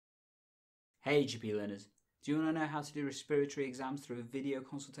Hey GP learners, do you want to know how to do respiratory exams through a video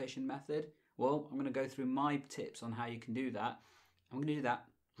consultation method? Well, I'm going to go through my tips on how you can do that. I'm going to do that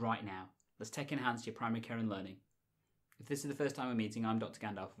right now. Let's take Enhance your primary care and learning. If this is the first time we're meeting, I'm Dr.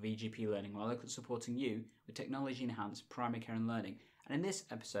 Gandalf of EGP Learning, where I look at supporting you with technology-enhanced primary care and learning. And in this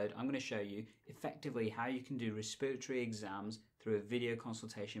episode, I'm going to show you effectively how you can do respiratory exams through a video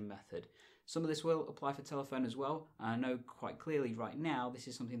consultation method. Some of this will apply for telephone as well. I know quite clearly right now this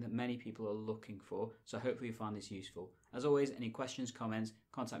is something that many people are looking for, so hopefully you find this useful. As always, any questions, comments,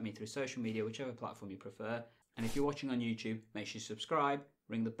 contact me through social media, whichever platform you prefer. And if you're watching on YouTube, make sure you subscribe,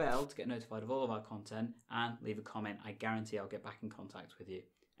 ring the bell to get notified of all of our content, and leave a comment. I guarantee I'll get back in contact with you.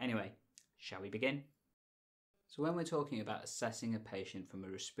 Anyway, shall we begin? So when we're talking about assessing a patient from a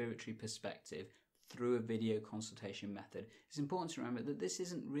respiratory perspective through a video consultation method, it's important to remember that this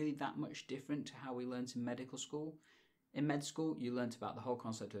isn't really that much different to how we learnt in medical school. In med school, you learnt about the whole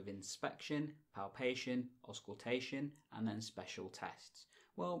concept of inspection, palpation, auscultation, and then special tests.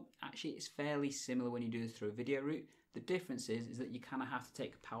 Well, actually, it's fairly similar when you do this through a video route. The difference is that you kind of have to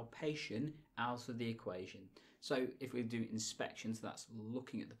take palpation out of the equation. So if we do inspection, so that's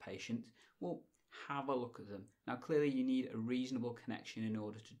looking at the patient, well, have a look at them. Now, clearly you need a reasonable connection in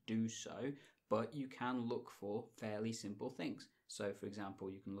order to do so, but you can look for fairly simple things. So for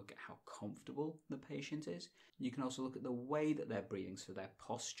example, you can look at how comfortable the patient is. You can also look at the way that they're breathing, so their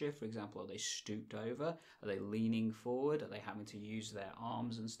posture, for example, are they stooped over? Are they leaning forward? Are they having to use their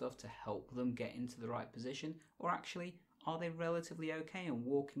arms and stuff to help them get into the right position? Or actually, are they relatively okay and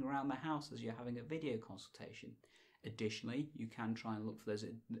walking around the house as you're having a video consultation? Additionally, you can try and look for those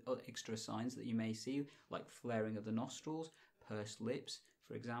extra signs that you may see, like flaring of the nostrils, pursed lips,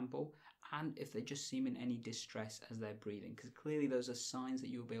 for example, and if they just seem in any distress as they're breathing, because clearly those are signs that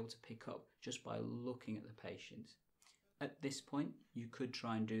you'll be able to pick up just by looking at the patient. At this point, you could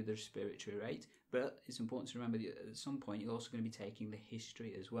try and do the respiratory rate, but it's important to remember that at some point you're also going to be taking the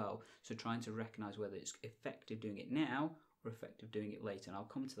history as well, so trying to recognise whether it's effective doing it now or effective doing it later, and I'll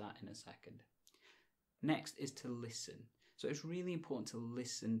come to that in a second. Next is to listen. So it's really important to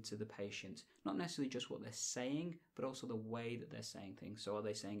listen to the patient, not necessarily just what they're saying, but also the way that they're saying things. So are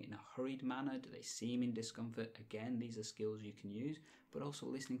they saying it in a hurried manner? Do they seem in discomfort? Again, these are skills you can use, but also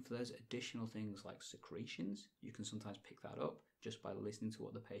listening for those additional things like secretions. You can sometimes pick that up just by listening to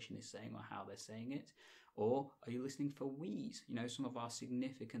what the patient is saying or how they're saying it. Or are you listening for wheeze? You know, some of our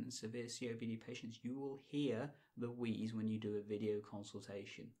significant and severe COPD patients, you will hear the wheeze when you do a video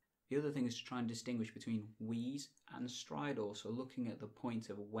consultation. The other thing is to try and distinguish between wheeze and stridor, so looking at the point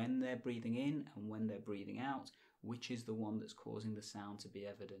of when they're breathing in and when they're breathing out, which is the one that's causing the sound to be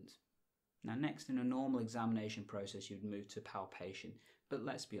evident. Now next, in a normal examination process, you'd move to palpation, but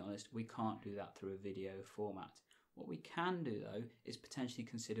let's be honest, we can't do that through a video format. What we can do though is potentially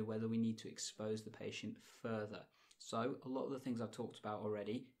consider whether we need to expose the patient further. So a lot of the things I've talked about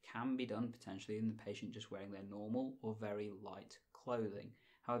already can be done potentially in the patient just wearing their normal or very light clothing.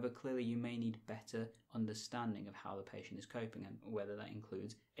 However, clearly you may need better understanding of how the patient is coping and whether that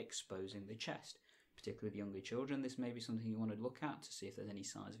includes exposing the chest. Particularly with younger children, this may be something you want to look at to see if there's any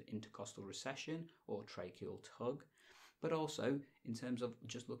signs of intercostal recession or tracheal tug. But also, in terms of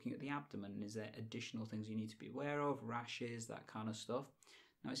just looking at the abdomen, is there additional things you need to be aware of, rashes, that kind of stuff?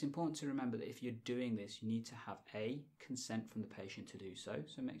 Now, it's important to remember that if you're doing this, you need to have A, consent from the patient to do so,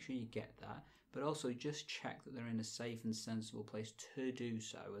 so make sure you get that, but also just check that they're in a safe and sensible place to do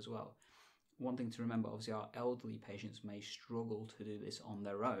so as well. One thing to remember, obviously our elderly patients may struggle to do this on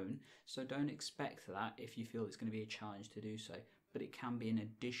their own, so don't expect that if you feel it's going to be a challenge to do so, but it can be an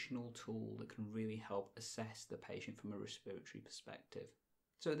additional tool that can really help assess the patient from a respiratory perspective.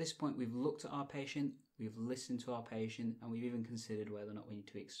 So at this point, we've looked at our patient, we've listened to our patient, and we've even considered whether or not we need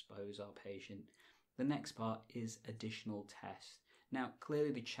to expose our patient. The next part is additional tests. Now,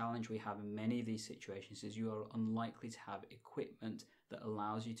 clearly the challenge we have in many of these situations is you are unlikely to have equipment that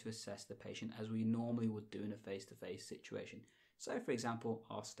allows you to assess the patient as we normally would do in a face-to-face situation. So for example,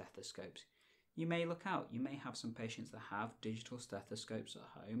 our stethoscopes. You may look out, you may have some patients that have digital stethoscopes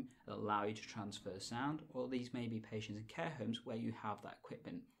at home that allow you to transfer sound, or these may be patients in care homes where you have that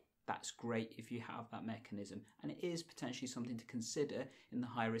equipment. That's great if you have that mechanism, and it is potentially something to consider in the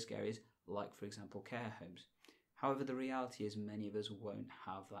high-risk areas like, for example, care homes. However, the reality is many of us won't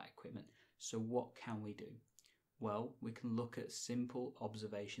have that equipment. So what can we do? Well, we can look at simple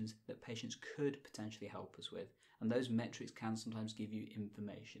observations that patients could potentially help us with, and those metrics can sometimes give you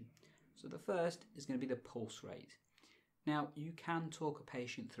information. So the first is going to be the pulse rate. Now, you can talk a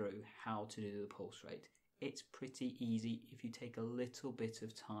patient through how to do the pulse rate. It's pretty easy if you take a little bit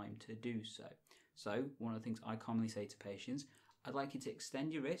of time to do so. So one of the things I commonly say to patients, I'd like you to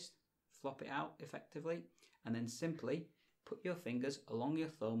extend your wrist, flop it out effectively, and then simply put your fingers along your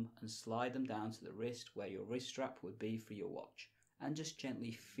thumb and slide them down to the wrist where your wrist strap would be for your watch. And just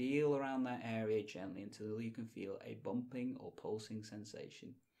gently feel around that area gently until you can feel a bumping or pulsing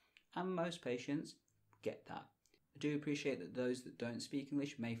sensation. And most patients get that. I do appreciate that those that don't speak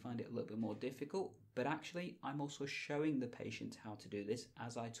English may find it a little bit more difficult, but actually I'm also showing the patient how to do this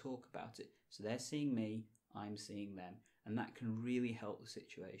as I talk about it. So they're seeing me, I'm seeing them, and that can really help the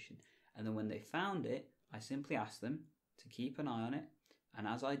situation. And then when they found it, I simply ask them to keep an eye on it, and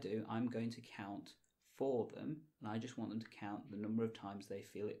as I do, I'm going to count for them, and I just want them to count the number of times they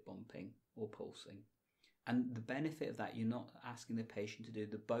feel it bumping or pulsing. And the benefit of that, you're not asking the patient to do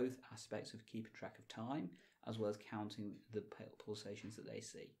the both aspects of keeping track of time as well as counting the pulsations that they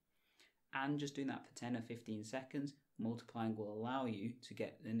see. And just doing that for 10 or 15 seconds, multiplying will allow you to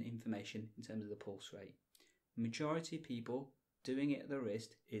get an information in terms of the pulse rate. The majority of people doing it at the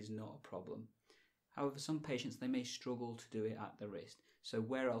wrist is not a problem. However, some patients, they may struggle to do it at the wrist. So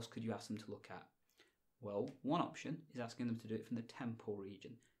where else could you ask them to look at? Well, one option is asking them to do it from the temple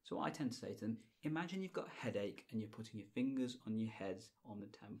region. So I tend to say to them, imagine you've got a headache and you're putting your fingers on your heads on the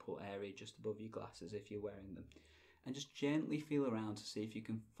temple area just above your glasses if you're wearing them. And just gently feel around to see if you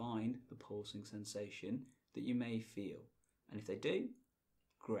can find the pulsing sensation that you may feel. And if they do,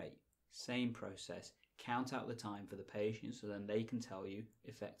 great. Same process. Count out the time for the patient so then they can tell you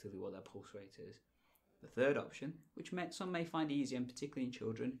effectively what their pulse rate is. The third option, which some may find easier, and particularly in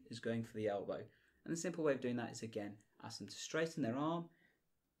children, is going for the elbow. And the simple way of doing that is, again, ask them to straighten their arm,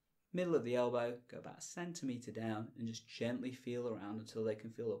 middle of the elbow, go about a centimetre down, and just gently feel around until they can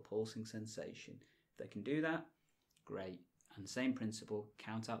feel a pulsing sensation. If they can do that, great. And same principle,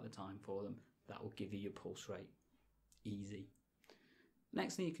 count out the time for them. That will give you your pulse rate. Easy.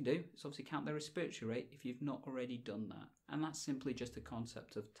 Next thing you can do is obviously count their respiratory rate if you've not already done that. And that's simply just a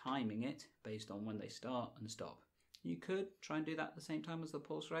concept of timing it based on when they start and stop. You could try and do that at the same time as the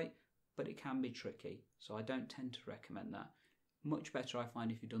pulse rate, but it can be tricky. So I don't tend to recommend that. Much better I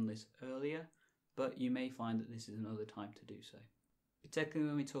find if you've done this earlier, but you may find that this is another time to do so. Particularly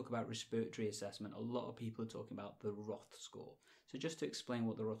when we talk about respiratory assessment, a lot of people are talking about the Roth score. So just to explain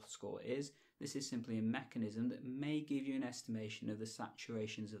what the Roth score is, this is simply a mechanism that may give you an estimation of the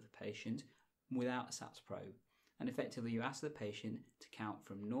saturations of the patient without a SATS probe. And effectively you ask the patient to count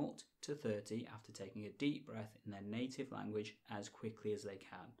from 0 to 30 after taking a deep breath in their native language as quickly as they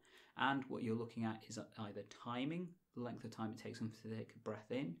can. And what you're looking at is either timing, the length of time it takes them to take a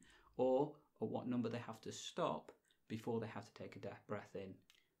breath in, or at what number they have to stop before they have to take a breath in.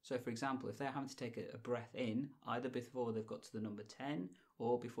 So for example, if they're having to take a breath in, either before they've got to the number 10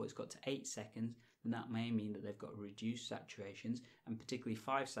 or before it's got to 8 seconds, then that may mean that they've got reduced saturations, and particularly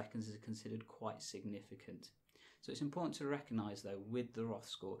 5 seconds is considered quite significant. So it's important to recognise though with the Roth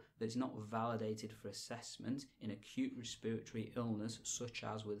score that it's not validated for assessment in acute respiratory illness such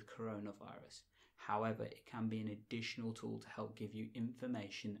as with coronavirus. However, it can be an additional tool to help give you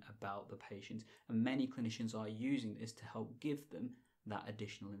information about the patient, and many clinicians are using this to help give them that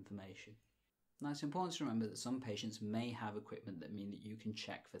additional information. Now it's important to remember that some patients may have equipment that mean that you can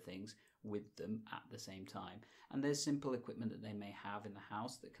check for things with them at the same time, and there's simple equipment that they may have in the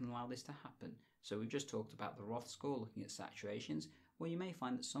house that can allow this to happen. So we've just talked about the Roth score, looking at saturations, where you may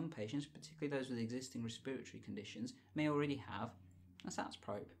find that some patients, particularly those with existing respiratory conditions, may already have a SATS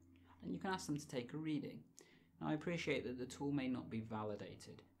probe, and you can ask them to take a reading. Now I appreciate that the tool may not be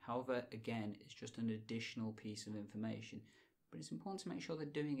validated, however again it's just an additional piece of information, but it's important to make sure they're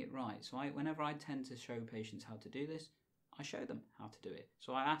doing it right. So whenever I tend to show patients how to do this, I show them how to do it.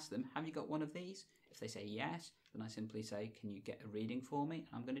 So I ask them, have you got one of these? If they say yes, then I simply say, can you get a reading for me?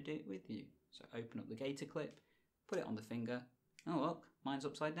 I'm going to do it with you. So open up the gator clip, put it on the finger. Oh look, mine's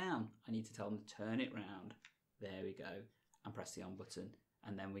upside down. I need to tell them to turn it round. There we go. And press the on button.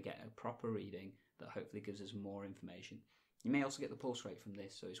 And then we get a proper reading that hopefully gives us more information. You may also get the pulse rate from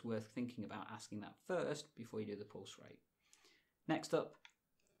this, so it's worth thinking about asking that first before you do the pulse rate. Next up,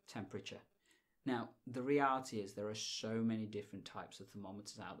 temperature. Now, the reality is there are so many different types of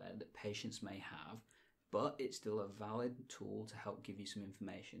thermometers out there that patients may have, but it's still a valid tool to help give you some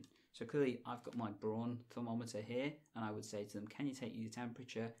information. So clearly, I've got my Braun thermometer here, and I would say to them, can you take your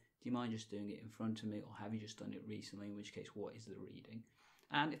temperature? Do you mind just doing it in front of me, or have you just done it recently, in which case, what is the reading?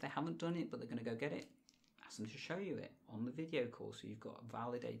 And if they haven't done it, but they're going to go get it, ask them to show you it on the video call, so you've got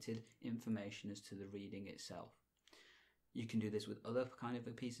validated information as to the reading itself. You can do this with other kind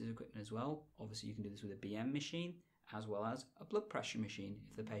of pieces of equipment as well. Obviously, you can do this with a BM machine, as well as a blood pressure machine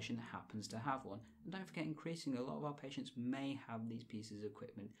if the patient happens to have one. And don't forget, increasingly, a lot of our patients may have these pieces of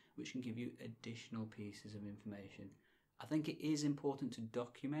equipment which can give you additional pieces of information. I think it is important to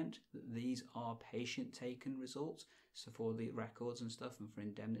document that these are patient-taken results, so for the records and stuff and for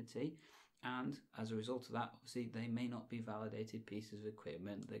indemnity. And as a result of that, obviously, they may not be validated pieces of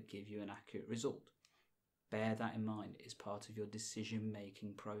equipment that give you an accurate result. Bear that in mind. It's part of your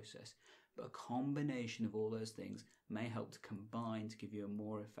decision-making process. But a combination of all those things may help to combine to give you a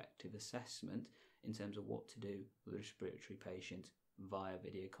more effective assessment in terms of what to do with a respiratory patient via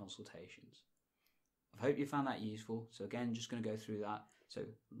video consultations. I hope you found that useful. So again, just going to go through that. So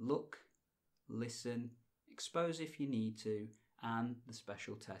look, listen, expose if you need to, and the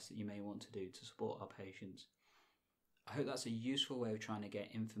special tests that you may want to do to support our patients. I hope that's a useful way of trying to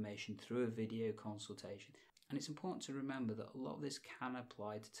get information through a video consultation. And it's important to remember that a lot of this can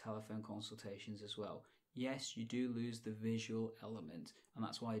apply to telephone consultations as well. Yes, you do lose the visual element, and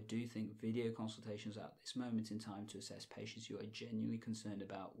that's why I do think video consultations at this moment in time to assess patients you are genuinely concerned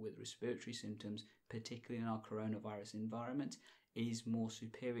about with respiratory symptoms, particularly in our coronavirus environment, is more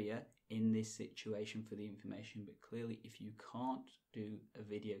superior in this situation for the information. But clearly, if you can't do a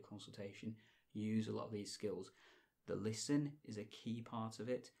video consultation, use a lot of these skills. The listen is a key part of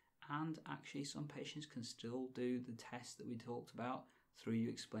it, and actually some patients can still do the test that we talked about through you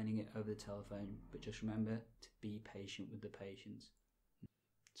explaining it over the telephone, but just remember to be patient with the patients.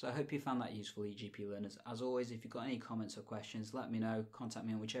 So I hope you found that useful, EGP learners. As always, if you've got any comments or questions, let me know. Contact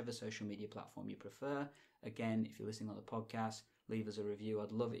me on whichever social media platform you prefer. Again, if you're listening on the podcast, leave us a review.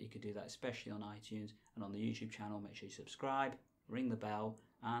 I'd love it. You could do that, especially on iTunes, and on the YouTube channel. Make sure you subscribe, ring the bell,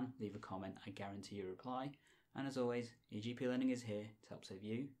 and leave a comment. I guarantee you a reply. And as always, EGP Learning is here to help save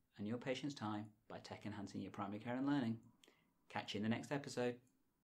you and your patients time by tech enhancing your primary care and learning. Catch you in the next episode.